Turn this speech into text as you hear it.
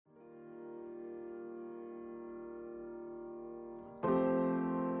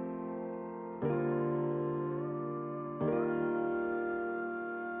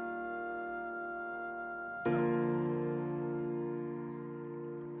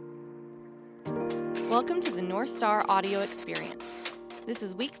Welcome to the North Star Audio Experience. This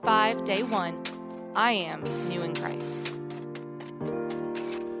is Week 5, Day 1. I am new in Christ.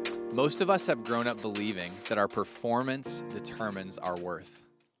 Most of us have grown up believing that our performance determines our worth.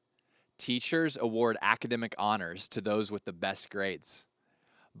 Teachers award academic honors to those with the best grades.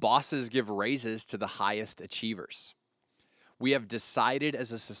 Bosses give raises to the highest achievers. We have decided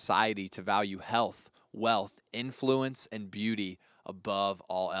as a society to value health, wealth, influence, and beauty above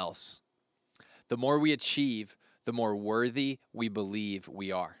all else. The more we achieve, the more worthy we believe we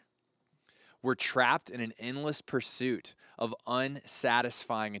are. We're trapped in an endless pursuit of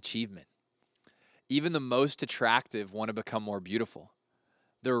unsatisfying achievement. Even the most attractive want to become more beautiful.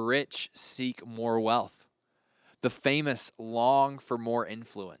 The rich seek more wealth. The famous long for more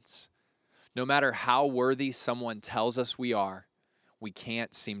influence. No matter how worthy someone tells us we are, we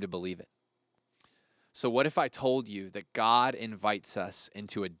can't seem to believe it. So what if I told you that God invites us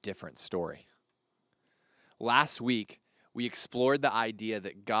into a different story? Last week, we explored the idea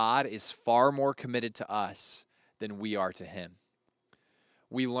that God is far more committed to us than we are to Him.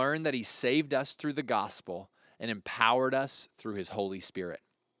 We learned that He saved us through the gospel and empowered us through His Holy Spirit.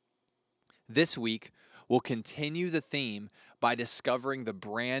 This week, we'll continue the theme by discovering the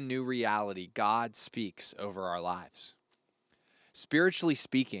brand new reality God speaks over our lives. Spiritually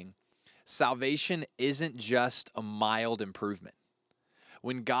speaking, salvation isn't just a mild improvement.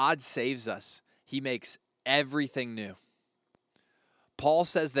 When God saves us, He makes everything new. Paul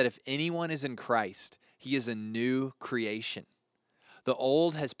says that if anyone is in Christ, he is a new creation. The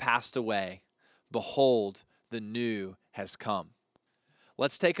old has passed away. Behold, the new has come.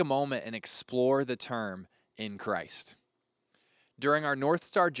 Let's take a moment and explore the term in Christ. During our North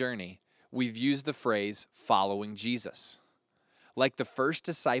Star journey, we've used the phrase following Jesus. Like the first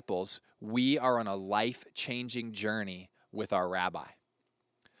disciples, we are on a life-changing journey with our rabbi.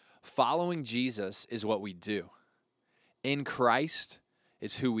 Following Jesus is what we do. In Christ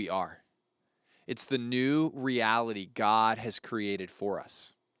is who we are. It's the new reality God has created for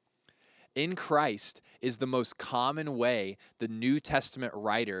us. In Christ is the most common way the New Testament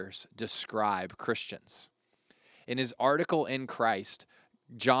writers describe Christians. In his article, In Christ,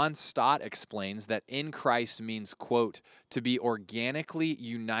 John Stott explains that in Christ means, quote, to be organically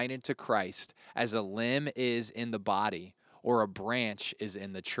united to Christ as a limb is in the body or a branch is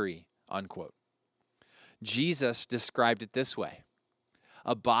in the tree, unquote. Jesus described it this way: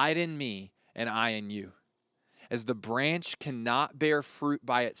 abide in me and I in you. As the branch cannot bear fruit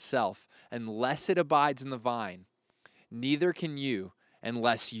by itself unless it abides in the vine, neither can you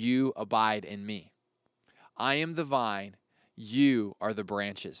unless you abide in me. I am the vine, you are the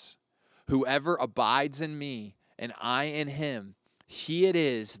branches. Whoever abides in me and I in him, he it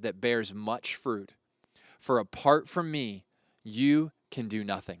is that bears much fruit. For apart from me, you can do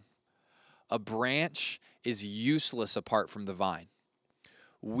nothing. A branch is useless apart from the vine.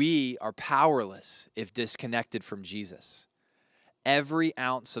 We are powerless if disconnected from Jesus. Every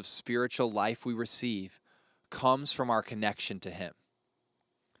ounce of spiritual life we receive comes from our connection to Him.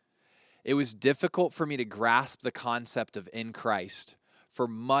 It was difficult for me to grasp the concept of in Christ for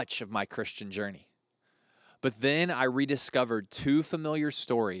much of my Christian journey. But then I rediscovered two familiar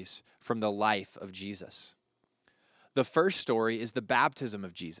stories from the life of Jesus. The first story is the baptism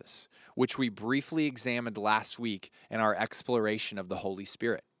of Jesus, which we briefly examined last week in our exploration of the Holy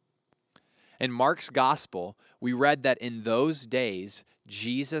Spirit. In Mark's gospel, we read that in those days,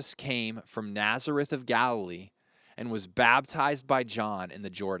 Jesus came from Nazareth of Galilee and was baptized by John in the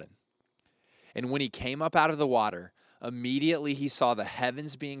Jordan. And when he came up out of the water, immediately he saw the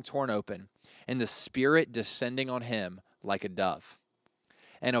heavens being torn open and the Spirit descending on him like a dove.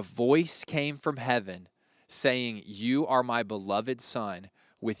 And a voice came from heaven saying, "You are my beloved Son,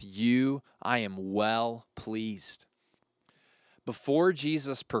 with you I am well pleased." Before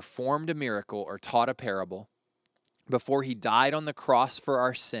Jesus performed a miracle or taught a parable, before he died on the cross for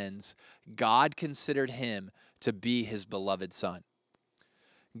our sins, God considered him to be his beloved Son.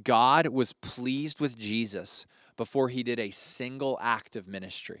 God was pleased with Jesus before he did a single act of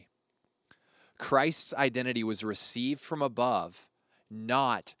ministry. Christ's identity was received from above,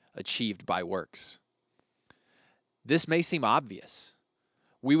 not achieved by works. This may seem obvious.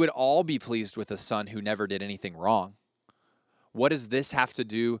 We would all be pleased with a son who never did anything wrong. What does this have to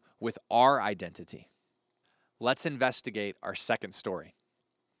do with our identity? Let's investigate our second story.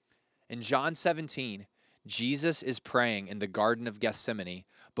 In John 17, Jesus is praying in the Garden of Gethsemane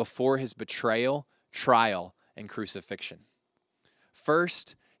before his betrayal, trial, and crucifixion.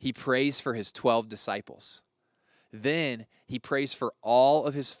 First, he prays for his 12 disciples. Then, he prays for all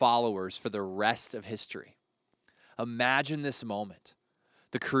of his followers for the rest of history. Imagine this moment.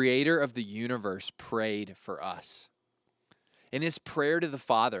 the creator of the universe, prayed for us. In his prayer to the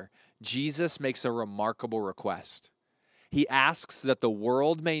Father, Jesus makes a remarkable request. He asks that the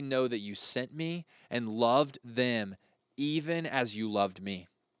world may know that you sent me and loved them even as you loved me.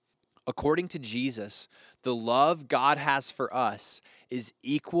 According to Jesus, the love God has for us is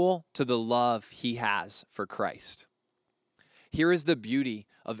equal to the love he has for Christ. Here is the beauty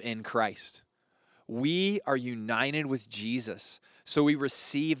of in Christ. We are united with Jesus, so we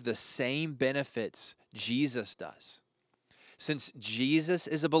receive the same benefits Jesus does. Since Jesus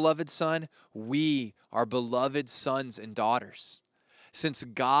is a beloved son, we are beloved sons and daughters. Since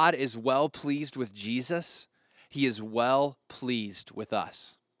God is well pleased with Jesus, he is well pleased with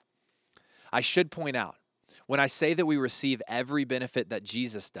us. I should point out, when I say that we receive every benefit that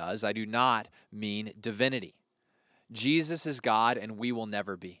Jesus does, I do not mean divinity. Jesus is God and we will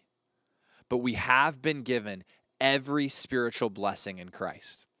never be. But we have been given every spiritual blessing in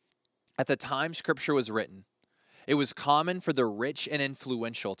Christ. At the time Scripture was written, it was common for the rich and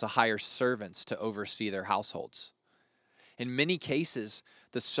influential to hire servants to oversee their households. In many cases,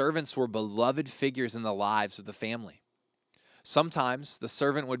 the servants were beloved figures in the lives of the family. Sometimes the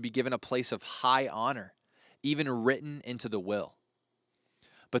servant would be given a place of high honor, even written into the will.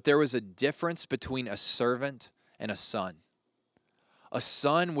 But there was a difference between a servant and a son. A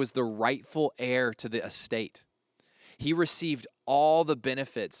son was the rightful heir to the estate. He received all the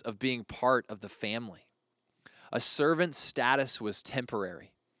benefits of being part of the family. A servant's status was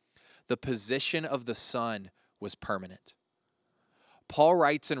temporary. The position of the son was permanent. Paul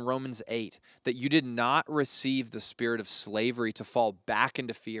writes in Romans 8 that you did not receive the spirit of slavery to fall back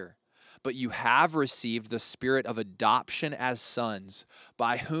into fear, but you have received the spirit of adoption as sons,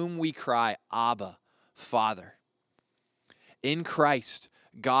 by whom we cry, Abba, Father. In Christ,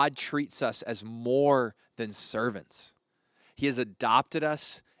 God treats us as more than servants. He has adopted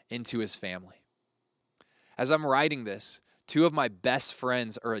us into his family. As I'm writing this, 2 of my best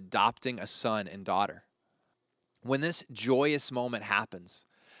friends are adopting a son and daughter. When this joyous moment happens,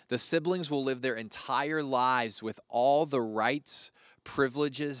 the siblings will live their entire lives with all the rights,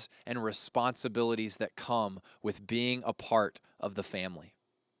 privileges, and responsibilities that come with being a part of the family.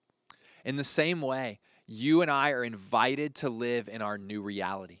 In the same way, you and I are invited to live in our new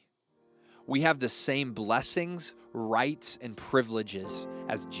reality. We have the same blessings, rights, and privileges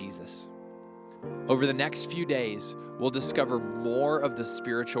as Jesus. Over the next few days, we'll discover more of the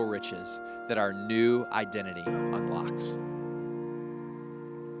spiritual riches that our new identity unlocks.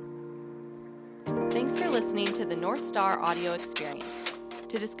 Thanks for listening to the North Star audio experience.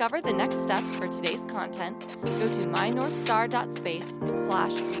 To discover the next steps for today's content, go to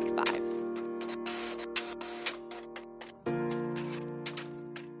mynorthstar.space/week5.